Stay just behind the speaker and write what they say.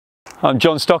I'm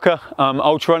John Stocker, I'm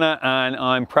ultra runner, and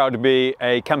I'm proud to be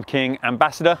a CamperKing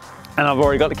ambassador. And I've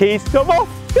already got the keys. So I'm off!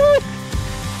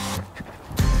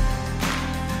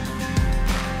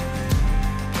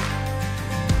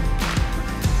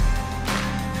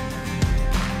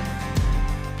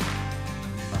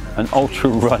 An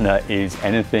ultra runner is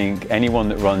anyone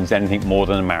that runs anything more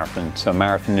than a marathon. So a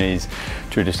marathon is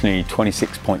traditionally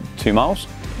 26.2 miles.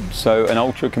 So an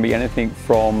ultra can be anything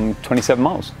from 27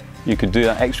 miles. You could do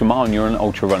that extra mile and you're an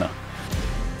ultra runner.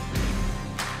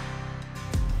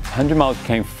 100 miles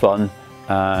became fun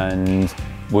and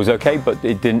was okay, but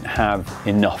it didn't have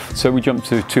enough. So we jumped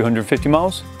to 250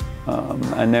 miles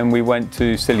and then we went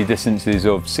to silly distances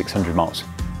of 600 miles.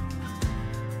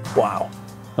 Wow,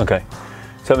 okay.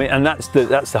 So I mean, and that's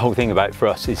the whole thing about it for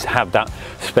us, is to have that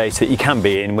space that you can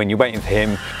be in when you're waiting for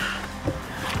him.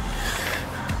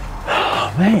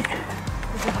 Oh, mate.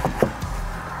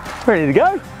 Ready to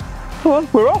go? Come on,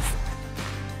 we're off.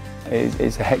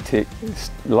 It's a hectic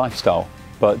lifestyle,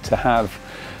 but to have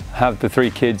the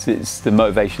 3 kids, it's the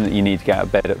motivation that you need to get out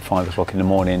of bed at 5 o'clock in the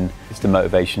morning. It's the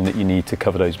motivation that you need to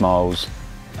cover those miles.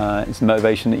 It's the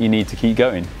motivation that you need to keep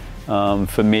going.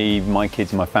 For me, my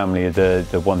kids and my family are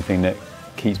the one thing that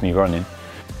keeps me running.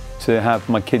 To have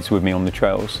my kids with me on the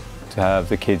trails, to have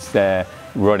the kids there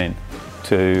running,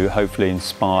 to hopefully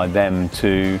inspire them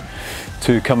to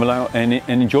come out and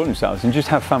enjoy themselves and just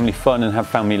have family fun and have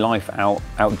family life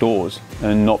outdoors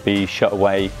and not be shut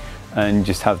away, and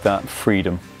just have that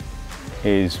freedom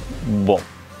is what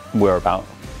we're about.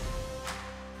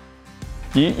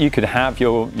 You could have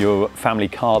your family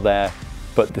car there,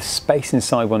 but the space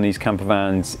inside one of these camper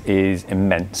vans is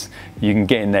immense. You can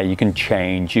get in there, you can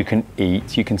change, you can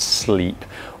eat, you can sleep,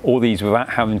 all these without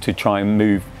having to try and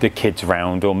move the kids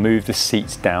around or move the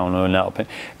seats down or up.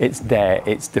 It's there,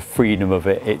 it's the freedom of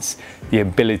it, it's the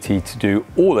ability to do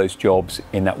all those jobs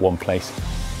in that one place.